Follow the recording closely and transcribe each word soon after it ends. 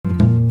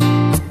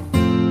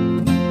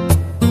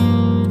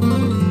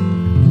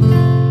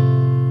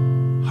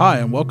Hi,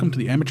 and welcome to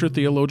the Amateur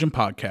Theologian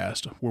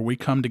Podcast, where we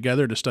come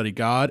together to study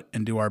God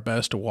and do our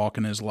best to walk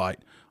in His light.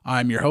 I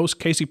am your host,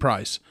 Casey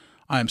Price.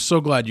 I am so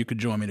glad you could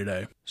join me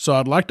today. So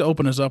I'd like to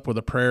open us up with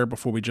a prayer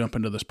before we jump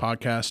into this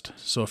podcast.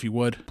 So if you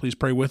would, please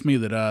pray with me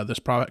that this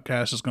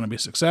podcast is going to be a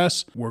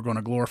success. We're going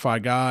to glorify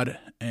God,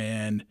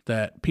 and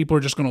that people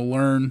are just going to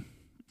learn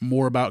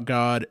more about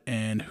God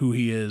and who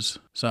He is.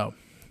 So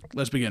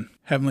let's begin.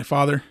 Heavenly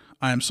Father,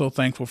 I am so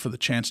thankful for the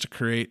chance to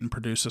create and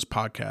produce this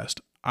podcast.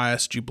 I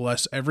ask you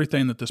bless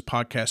everything that this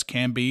podcast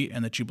can be,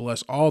 and that you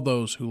bless all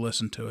those who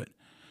listen to it.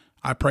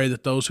 I pray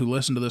that those who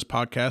listen to this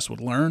podcast would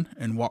learn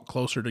and walk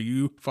closer to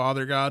you,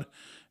 Father God,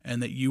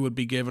 and that you would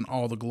be given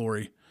all the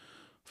glory.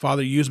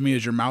 Father, use me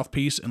as your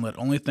mouthpiece, and let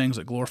only things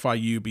that glorify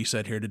you be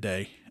said here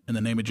today. In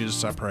the name of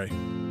Jesus I pray.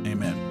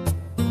 Amen.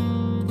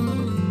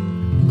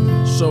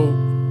 So,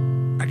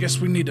 I guess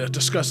we need to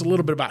discuss a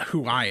little bit about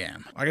who I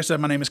am. Like I said,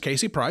 my name is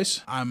Casey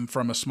Price. I'm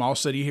from a small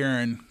city here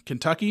in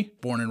Kentucky,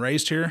 born and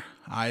raised here.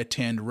 I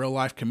attend Real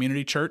Life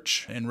Community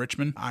Church in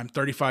Richmond. I'm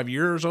 35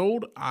 years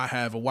old. I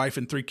have a wife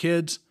and 3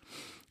 kids.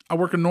 I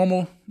work a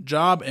normal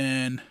job,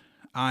 and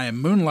I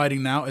am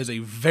moonlighting now as a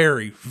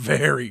very,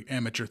 very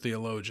amateur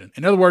theologian.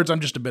 In other words, I'm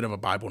just a bit of a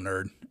Bible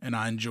nerd, and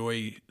I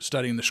enjoy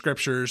studying the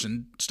scriptures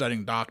and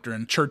studying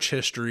doctrine, church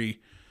history,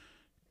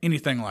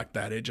 anything like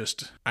that.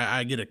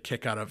 I get a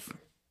kick out of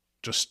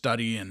just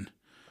study and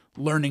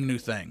learning new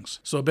things.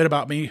 So a bit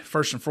about me.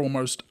 First and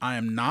foremost, I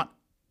am not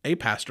a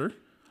pastor.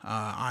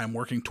 I am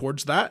working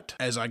towards that.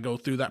 As I go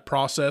through that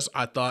process,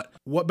 I thought,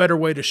 what better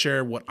way to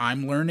share what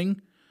I'm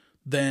learning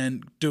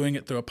than doing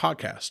it through a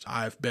podcast?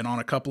 I've been on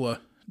a couple of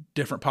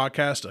different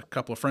podcasts, a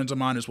couple of friends of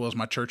mine, as well as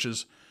my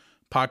church's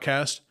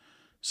podcast.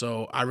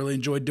 So I really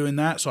enjoyed doing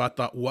that. So I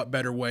thought, what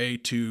better way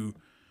to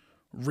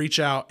reach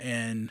out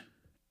and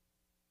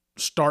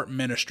start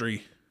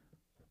ministry?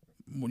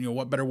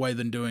 What better way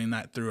than doing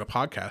that through a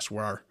podcast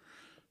where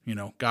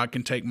God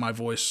can take my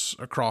voice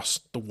across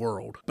the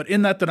world. But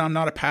in that I'm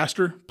not a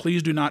pastor,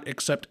 please do not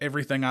accept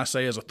everything I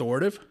say as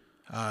authoritative.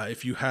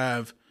 If you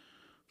have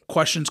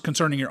questions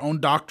concerning your own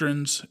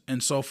doctrines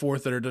and so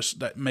forth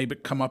that may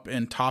come up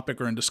in topic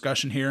or in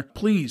discussion here,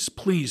 please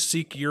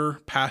seek your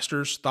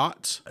pastor's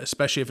thoughts,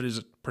 especially if it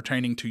is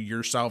pertaining to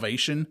your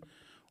salvation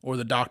or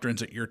the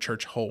doctrines that your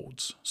church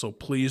holds. So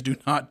please do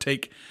not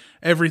take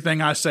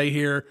everything I say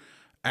here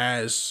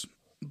as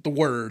the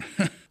word.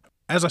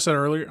 As I said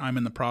earlier, I'm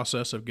in the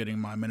process of getting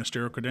my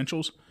ministerial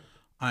credentials.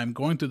 I'm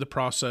going through the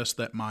process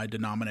that my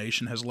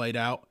denomination has laid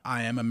out.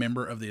 I am a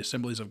member of the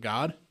Assemblies of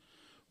God,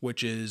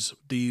 which is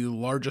the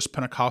largest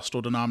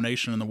Pentecostal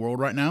denomination in the world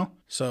right now.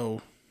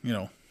 So,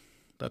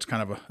 that's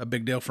kind of a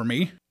big deal for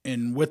me.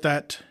 And with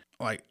that,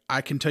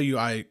 I can tell you,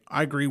 I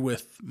agree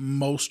with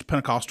most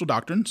Pentecostal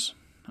doctrines.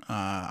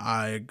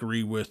 I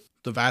agree with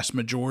the vast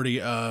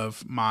majority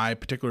of my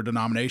particular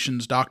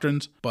denomination's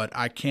doctrines, but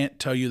I can't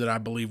tell you that I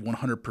believe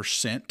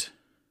 100%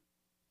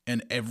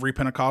 in every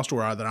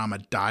Pentecostal, or that I'm a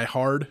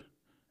diehard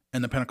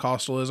in the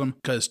Pentecostalism,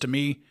 because to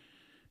me,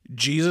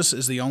 Jesus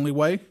is the only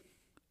way,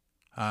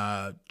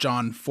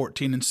 John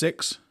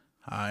 14:6,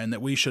 and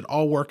that we should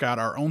all work out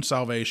our own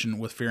salvation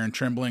with fear and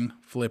trembling,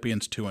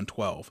 Philippians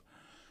 2:12.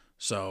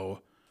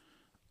 So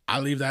I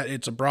leave that,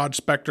 it's a broad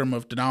spectrum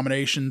of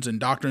denominations and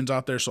doctrines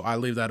out there, so I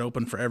leave that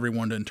open for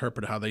everyone to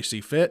interpret how they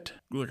see fit.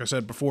 Like I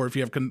said before, if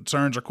you have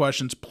concerns or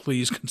questions,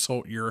 please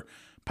consult your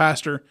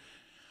pastor.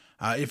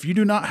 If you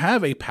do not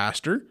have a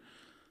pastor,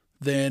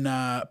 then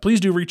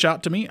please do reach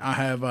out to me. I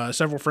have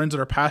several friends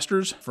that are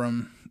pastors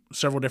from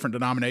several different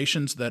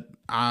denominations that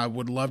I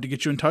would love to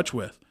get you in touch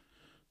with.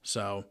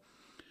 So,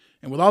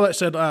 and with all that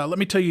said, let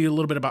me tell you a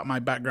little bit about my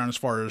background as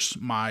far as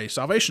my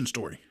salvation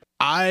story.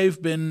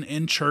 I've been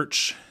in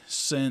church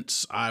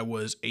since I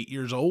was 8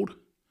 years old.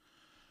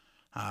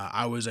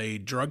 I was a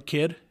drug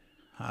kid.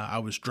 I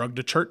was drugged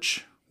to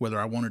church, whether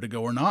I wanted to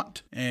go or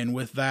not. And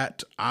with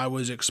that, I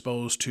was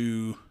exposed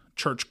to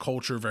church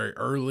culture very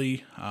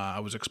early. I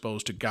was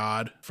exposed to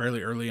God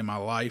fairly early in my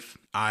life.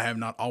 I have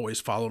not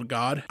always followed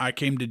God. I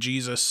came to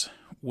Jesus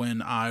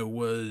when I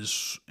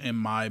was in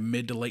my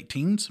mid to late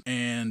teens.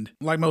 And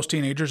like most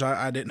teenagers,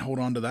 I didn't hold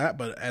on to that.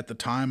 But at the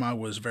time, I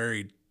was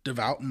very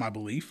devout in my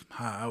belief.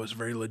 I was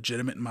very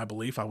legitimate in my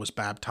belief. I was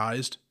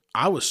baptized.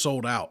 I was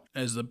sold out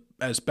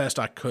as best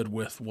I could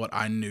with what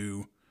I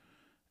knew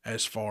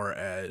as far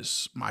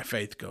as my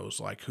faith goes,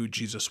 like who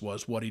Jesus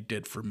was, what He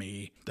did for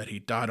me, that He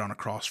died on a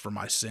cross for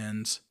my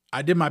sins.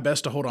 I did my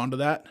best to hold on to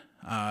that.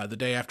 The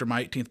day after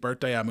my 18th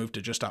birthday, I moved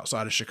to just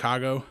outside of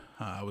Chicago.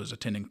 I was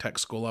attending tech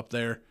school up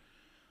there.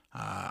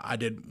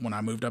 When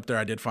I moved up there,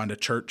 I did find a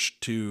church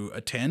to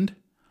attend.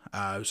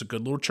 It was a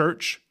good little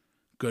church.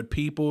 Good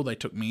people, they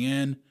took me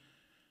in,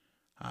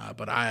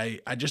 but I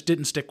just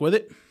didn't stick with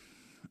it.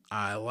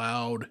 I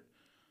allowed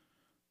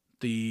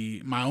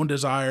my own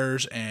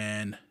desires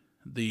and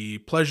the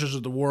pleasures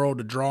of the world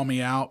to draw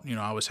me out.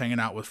 I was hanging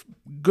out with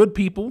good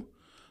people.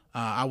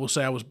 I will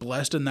say I was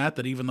blessed in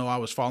that even though I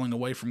was falling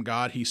away from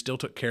God, He still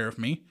took care of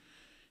me.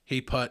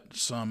 He put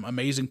some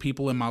amazing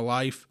people in my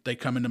life. They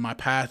come into my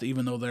path,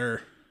 even though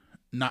they're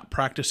not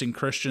practicing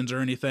Christians or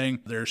anything.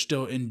 They're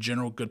still, in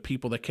general, good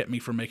people that kept me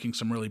from making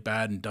some really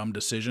bad and dumb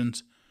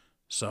decisions.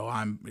 So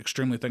I'm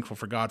extremely thankful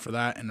for God for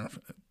that, and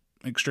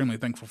extremely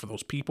thankful for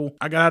those people.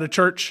 I got out of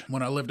church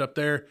when I lived up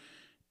there,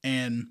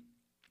 and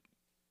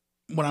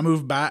when I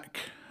moved back,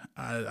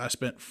 I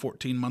spent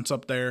 14 months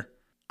up there.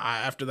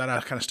 After that, I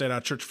kind of stayed out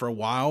of church for a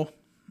while.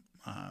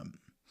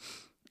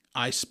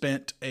 I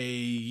spent a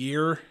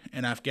year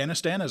in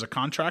Afghanistan as a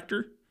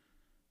contractor.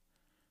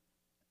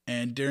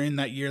 And during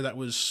that year, that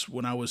was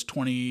when I was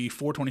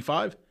 24,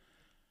 25,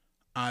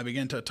 I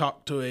began to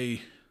talk to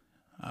a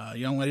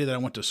young lady that I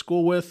went to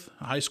school with,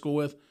 high school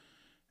with.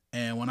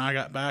 And when I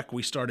got back,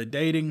 we started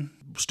dating.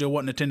 Still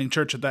wasn't attending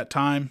church at that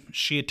time.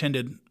 She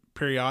attended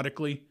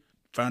periodically.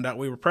 Found out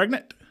we were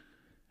pregnant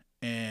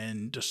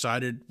and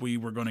decided we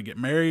were going to get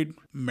married.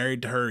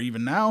 Married to her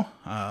even now.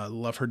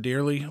 Love her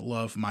dearly.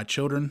 Love my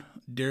children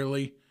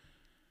dearly.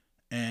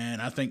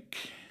 And I think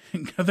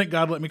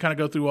God let me kind of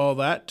go through all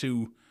that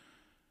to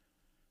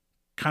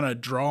kind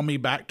of draw me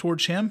back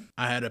towards him.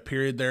 I had a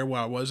period there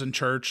where I was in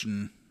church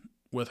and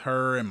with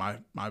her and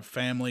my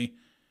family,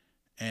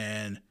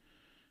 and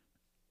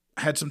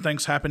had some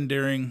things happen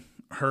during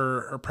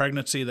her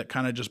pregnancy that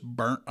kind of just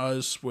burnt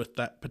us with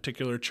that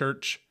particular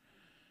church.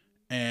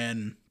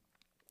 And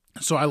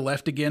so I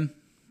left again.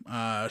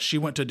 She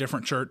went to a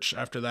different church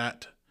after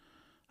that.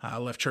 I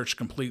left church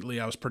completely.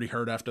 I was pretty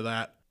hurt after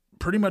that.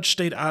 Pretty much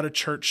stayed out of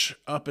church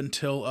up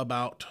until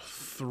about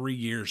 3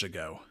 years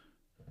ago.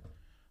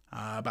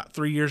 About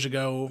 3 years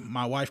ago,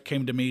 my wife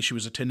came to me. She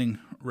was attending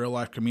Real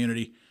Life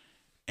Community,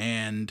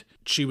 and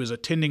she was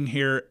attending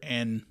here,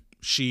 and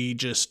she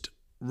just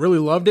really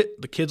loved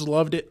it. The kids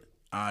loved it.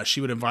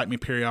 She would invite me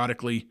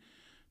periodically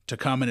to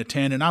come and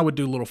attend, and I would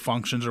do little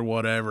functions or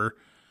whatever.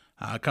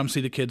 Come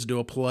see the kids do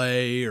a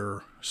play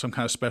or some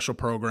kind of special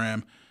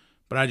program,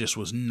 but I just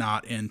was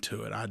not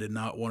into it. I did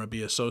not want to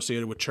be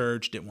associated with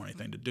church, didn't want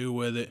anything to do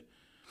with it.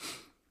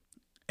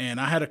 And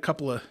I had a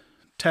couple of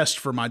tests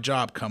for my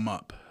job come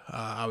up.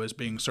 I was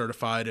being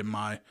certified in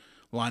my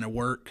line of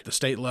work, the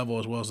state level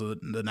as well as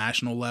the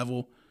national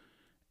level,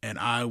 and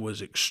I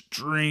was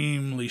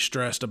extremely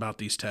stressed about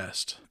these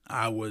tests.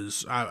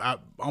 I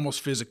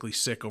almost physically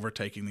sick over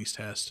taking these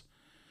tests.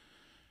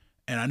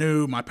 And I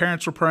knew my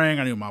parents were praying,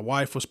 I knew my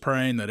wife was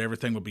praying that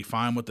everything would be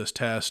fine with this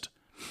test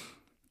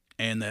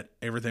and that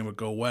everything would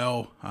go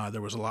well.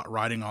 There was a lot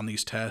riding on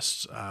these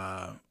tests,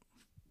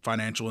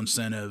 financial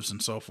incentives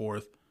and so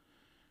forth.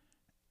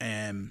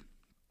 And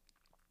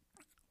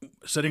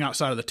sitting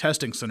outside of the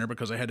testing center,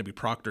 because they had to be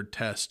proctored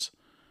tests,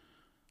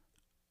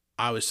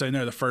 I was sitting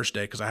there the first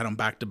day because I had them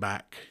back to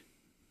back.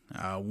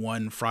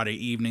 One Friday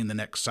evening, the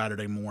next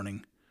Saturday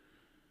morning.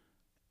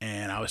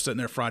 And I was sitting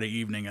there Friday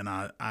evening, and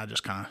I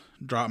just kind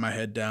of dropped my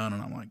head down,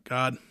 and I'm like,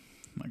 God,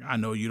 I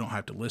know you don't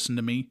have to listen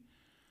to me.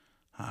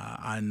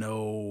 I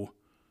know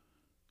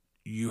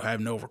you have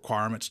no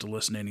requirements to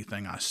listen to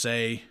anything I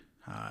say.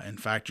 In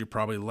fact, you're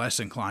probably less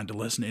inclined to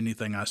listen to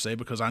anything I say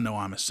because I know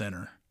I'm a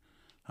sinner.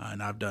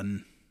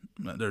 And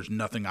there's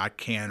nothing I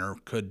can or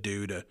could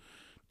do to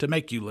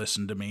make you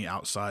listen to me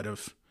outside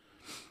of,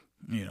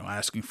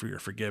 asking for your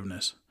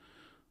forgiveness.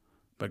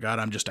 But God,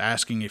 I'm just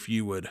asking if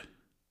you would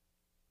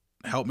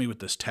help me with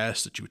this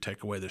test, that you would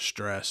take away this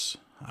stress,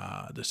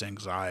 this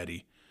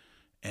anxiety,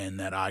 and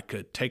that I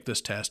could take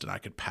this test and I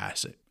could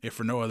pass it, if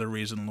for no other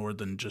reason, Lord,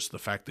 than just the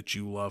fact that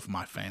you love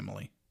my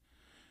family.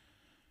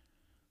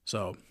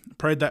 So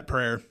prayed that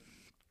prayer,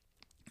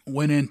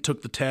 went in,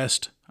 took the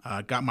test,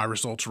 got my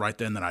results right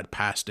then that I'd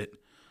passed it.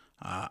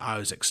 I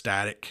was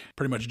ecstatic,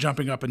 pretty much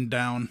jumping up and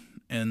down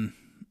in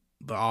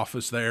the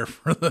office there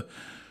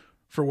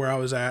for where I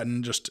was at,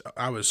 and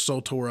I was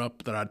so tore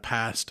up that I'd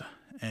passed.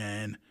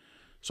 And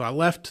so I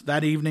left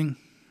that evening.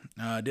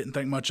 Didn't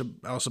think much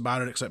else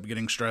about it except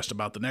getting stressed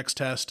about the next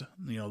test.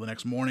 The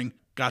next morning,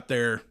 got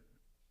there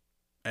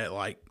at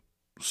like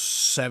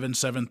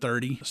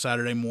 7:30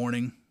 Saturday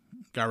morning.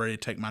 Got ready to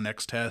take my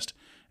next test,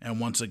 and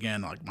once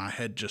again, like my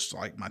head just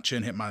like my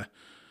chin hit my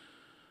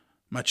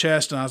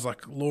chest, and I was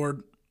like,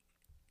 Lord,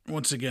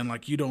 once again,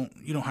 like you don't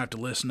have to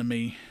listen to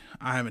me.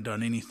 I haven't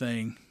done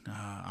anything.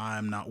 I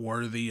am not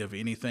worthy of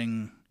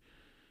anything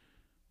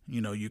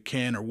you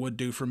can or would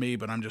do for me,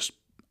 but I'm just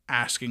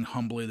asking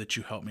humbly that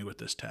you help me with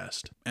this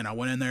test. And I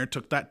went in there,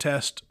 took that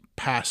test,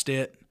 passed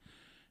it,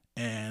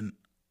 and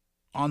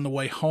on the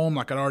way home,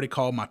 like I'd already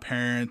called my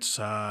parents,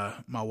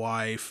 my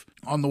wife,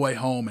 on the way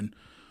home, and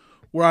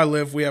where I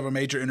live, we have a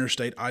major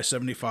interstate,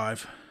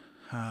 I-75,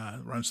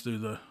 runs through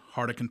the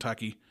heart of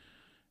Kentucky,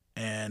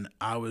 and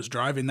I was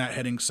driving that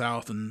heading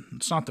south, and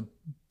it's not the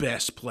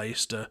best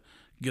place to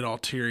get all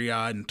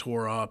teary-eyed and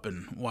tore up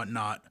and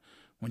whatnot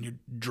when you're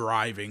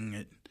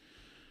driving,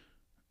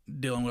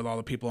 dealing with all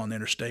the people on the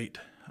interstate.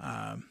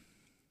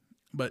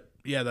 But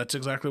yeah, that's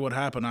exactly what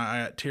happened.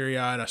 I got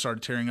teary-eyed, I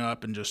started tearing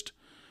up, and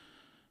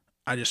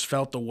I just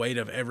felt the weight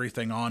of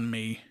everything on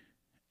me,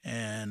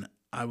 and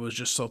I was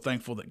just so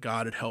thankful that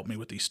God had helped me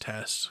with these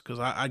tests, because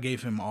I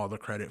gave him all the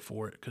credit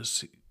for it,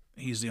 because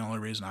he's the only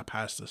reason I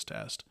passed this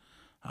test.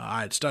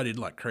 I had studied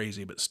like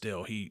crazy, but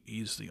still,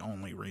 he's the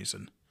only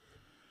reason.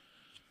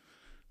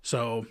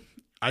 So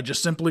I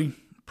just simply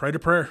prayed a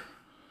prayer,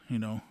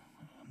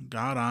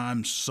 God,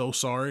 I'm so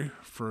sorry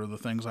for the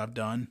things I've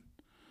done.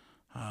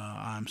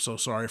 I'm so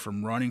sorry for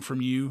running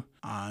from you.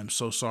 I'm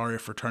so sorry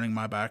for turning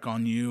my back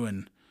on you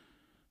and,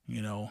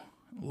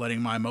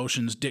 letting my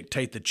emotions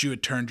dictate that you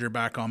had turned your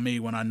back on me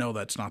when I know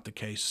that's not the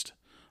case,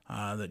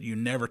 that you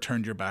never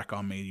turned your back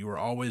on me. You were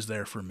always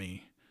there for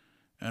me.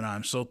 And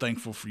I'm so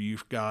thankful for you,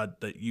 God,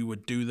 that you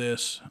would do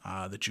this,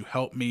 that you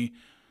helped me,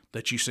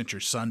 that you sent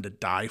your son to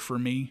die for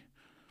me.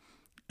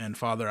 And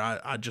Father,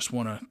 I just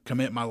want to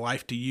commit my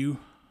life to you.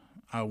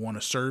 I want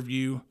to serve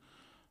you.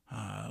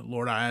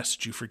 Lord, I ask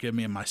that you forgive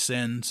me of my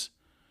sins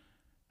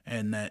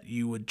and that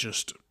you would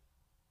just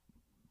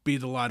be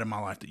the light of my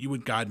life, that you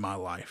would guide my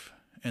life,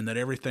 and that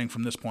everything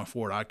from this point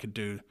forward I could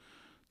do,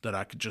 that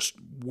I could just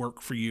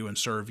work for you and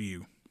serve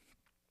you.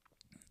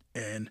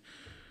 And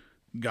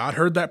God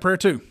heard that prayer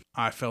too.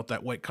 I felt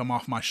that weight come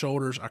off my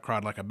shoulders. I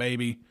cried like a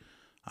baby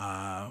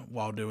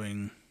while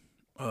doing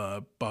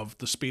above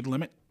the speed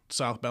limit,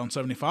 southbound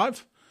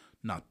 75.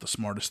 Not the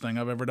smartest thing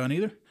I've ever done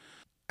either.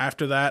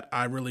 After that,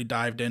 I really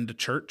dived into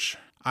church.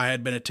 I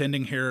had been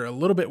attending here a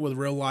little bit with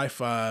Real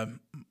Life.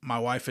 My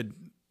wife had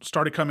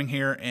started coming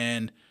here,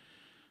 and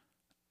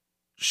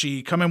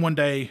she come in one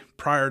day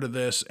prior to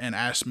this and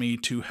asked me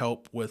to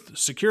help with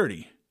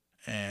security.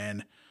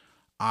 And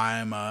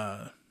I'm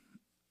a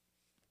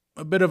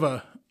bit of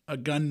a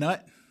gun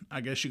nut,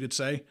 I guess you could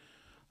say.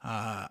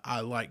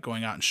 I like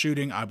going out and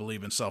shooting. I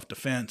believe in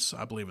self-defense.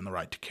 I believe in the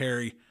right to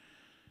carry.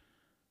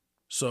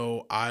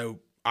 So I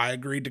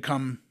agreed to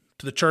come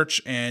to the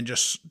church and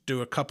just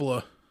do a couple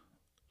of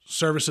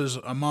services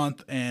a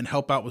month and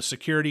help out with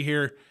security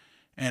here.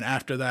 And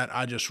after that,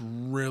 I just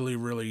really,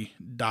 really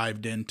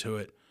dived into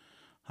it.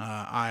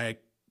 I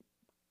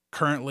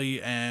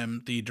currently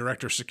am the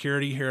director of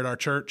security here at our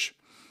church.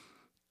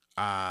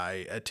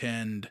 I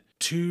attend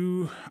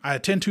two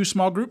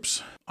small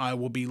groups. I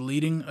will be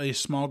leading a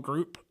small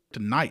group.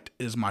 Tonight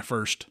is my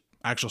first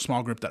actual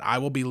small group that I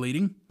will be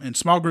leading. And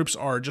small groups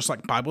are just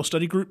like Bible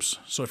study groups.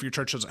 So if your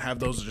church doesn't have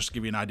those, I'll just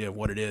give you an idea of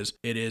what it is.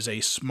 It is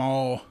a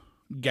small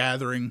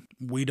gathering.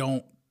 We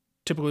don't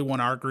typically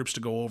want our groups to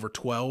go over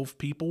 12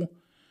 people.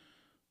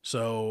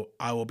 So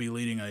I will be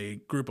leading a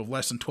group of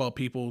less than 12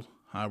 people.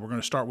 We're going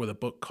to start with a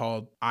book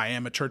called I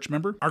Am a Church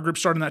Member. Our group's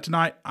starting that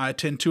tonight. I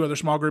attend two other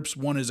small groups.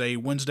 One is a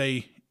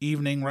Wednesday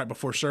evening right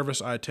before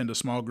service. I attend a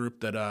small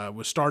group that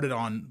was started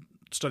on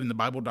studying the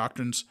Bible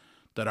doctrines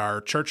that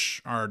our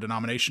church, our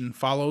denomination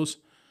follows.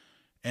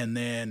 And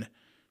then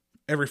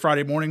every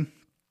Friday morning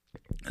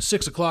at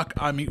 6 o'clock,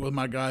 I meet with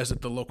my guys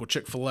at the local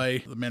Chick-fil-A,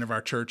 the men of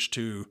our church,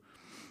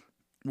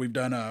 we've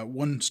done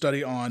one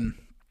study on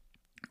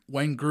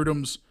Wayne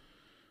Grudem's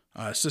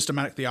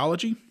systematic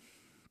theology.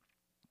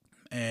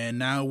 And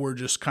now we're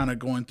just kind of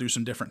going through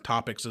some different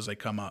topics as they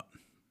come up.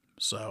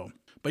 So,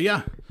 but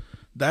yeah,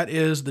 that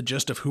is the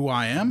gist of who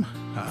I am,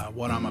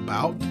 what I'm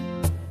about.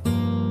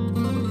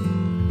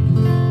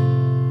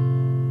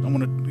 I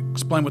want to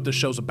explain what this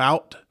show's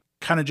about,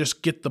 kind of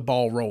just get the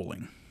ball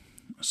rolling.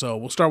 So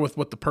we'll start with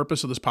what the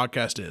purpose of this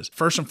podcast is.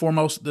 First and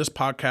foremost, this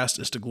podcast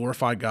is to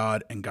glorify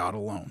God and God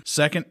alone.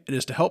 Second, it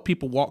is to help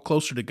people walk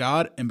closer to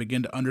God and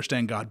begin to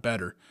understand God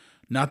better.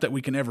 Not that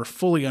we can ever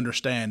fully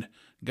understand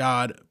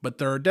God, but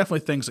there are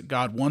definitely things that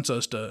God wants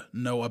us to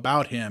know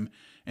about Him,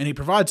 and He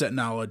provides that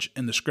knowledge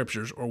in the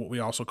Scriptures, or what we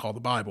also call the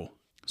Bible.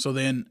 So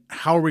then,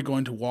 how are we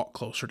going to walk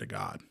closer to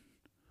God?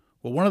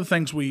 Well, one of the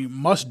things we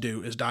must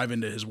do is dive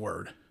into His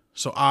Word.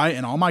 So I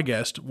and all my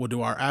guests will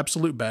do our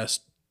absolute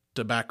best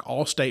to back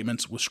all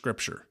statements with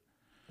Scripture.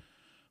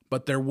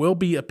 But there will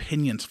be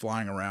opinions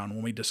flying around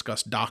when we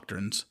discuss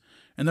doctrines,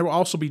 and there will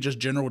also be just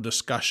general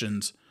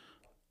discussions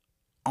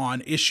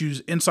on issues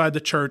inside the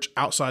church,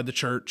 outside the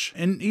church,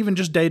 and even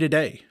just day to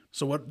day.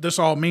 So what this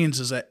all means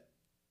is that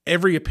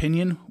every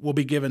opinion will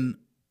be given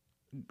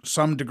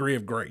some degree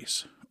of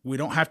grace. We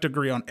don't have to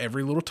agree on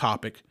every little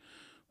topic.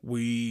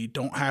 We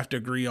don't have to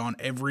agree on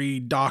every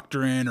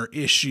doctrine or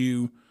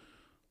issue,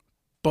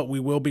 but we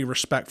will be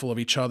respectful of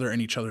each other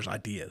and each other's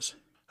ideas.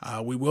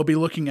 We will be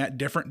looking at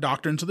different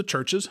doctrines of the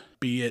churches,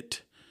 be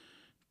it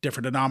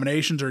different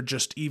denominations or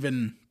just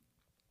even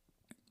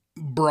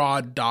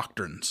broad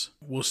doctrines.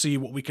 We'll see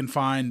what we can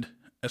find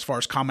as far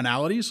as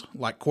commonalities,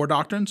 like core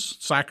doctrines,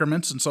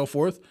 sacraments, and so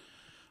forth.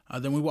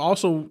 Then we will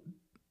also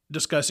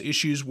discuss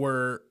issues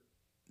where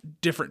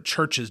different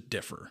churches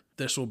differ.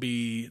 This will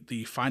be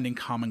the Finding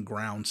Common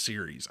Ground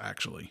series,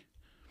 actually.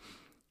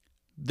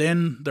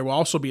 Then there will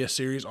also be a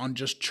series on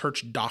just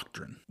church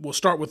doctrine. We'll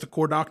start with the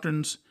core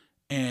doctrines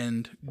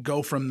and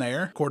go from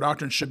there. Core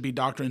doctrines should be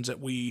doctrines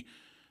that we,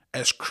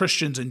 as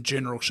Christians in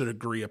general, should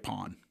agree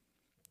upon.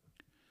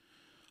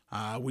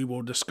 We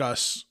will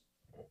discuss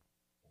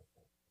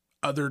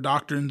other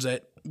doctrines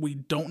that we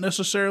don't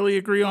necessarily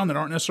agree on, that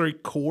aren't necessarily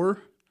core,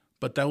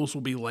 but those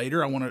will be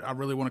later. I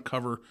really want to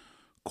cover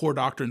core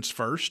doctrines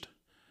first.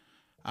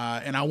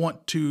 And I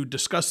want to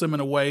discuss them in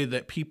a way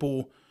that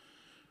people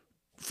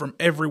from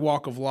every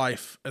walk of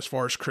life, as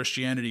far as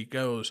Christianity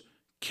goes,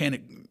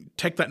 can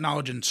take that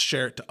knowledge and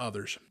share it to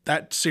others.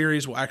 That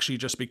series will actually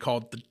just be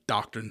called the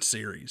Doctrine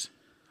Series.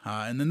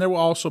 And then there will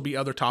also be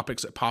other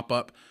topics that pop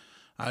up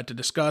to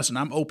discuss, and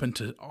I'm open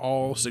to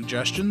all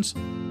suggestions.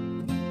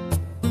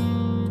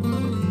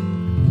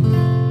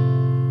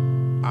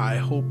 I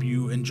hope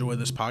you enjoy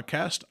this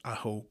podcast. I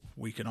hope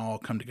we can all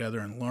come together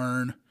and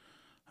learn.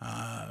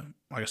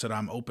 Like I said,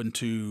 I'm open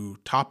to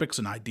topics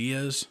and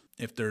ideas.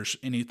 If there's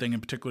anything in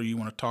particular you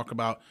want to talk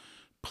about,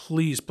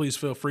 please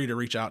feel free to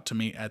reach out to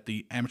me at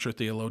the Amateur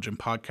Theologian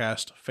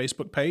Podcast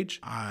Facebook page.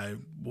 I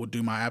will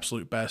do my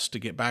absolute best to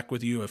get back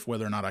with you if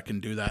whether or not I can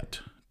do that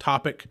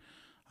topic,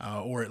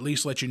 or at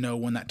least let you know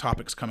when that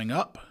topic's coming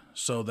up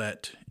so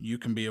that you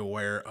can be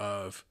aware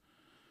of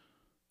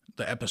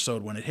the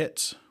episode when it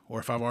hits. Or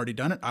if I've already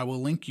done it, I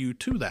will link you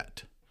to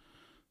that.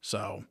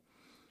 So,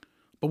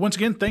 but once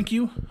again, thank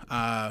you.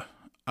 I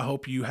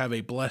hope you have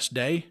a blessed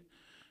day.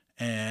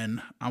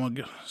 And I'm going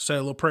to say a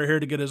little prayer here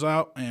to get us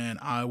out, and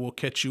I will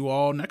catch you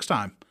all next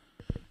time.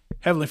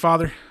 Heavenly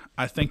Father,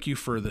 I thank you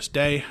for this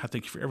day. I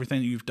thank you for everything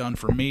that you've done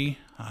for me,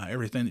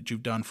 everything that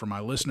you've done for my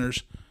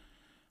listeners.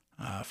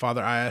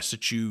 Father, I ask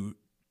that you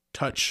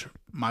touch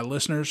my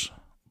listeners,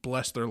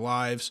 bless their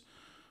lives,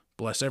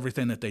 bless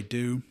everything that they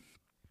do.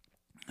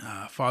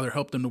 Father,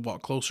 help them to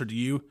walk closer to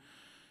you.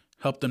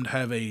 Help them to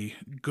have a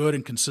good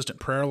and consistent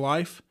prayer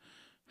life.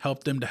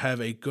 Help them to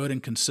have a good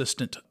and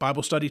consistent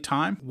Bible study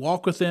time.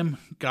 Walk with them,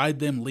 guide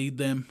them, lead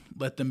them.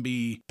 Let them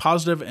be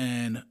positive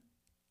and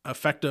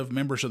effective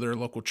members of their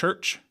local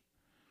church.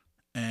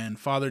 And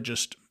Father,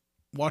 just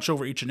watch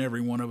over each and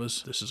every one of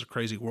us. This is a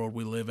crazy world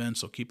we live in,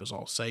 so keep us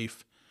all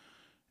safe.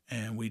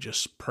 And we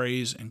just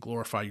praise and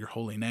glorify your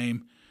holy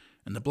name.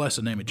 In the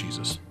blessed name of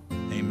Jesus,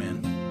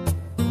 amen.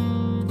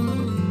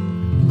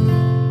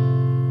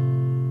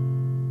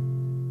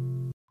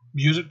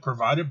 Music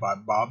provided by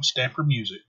Bob Stamper Music.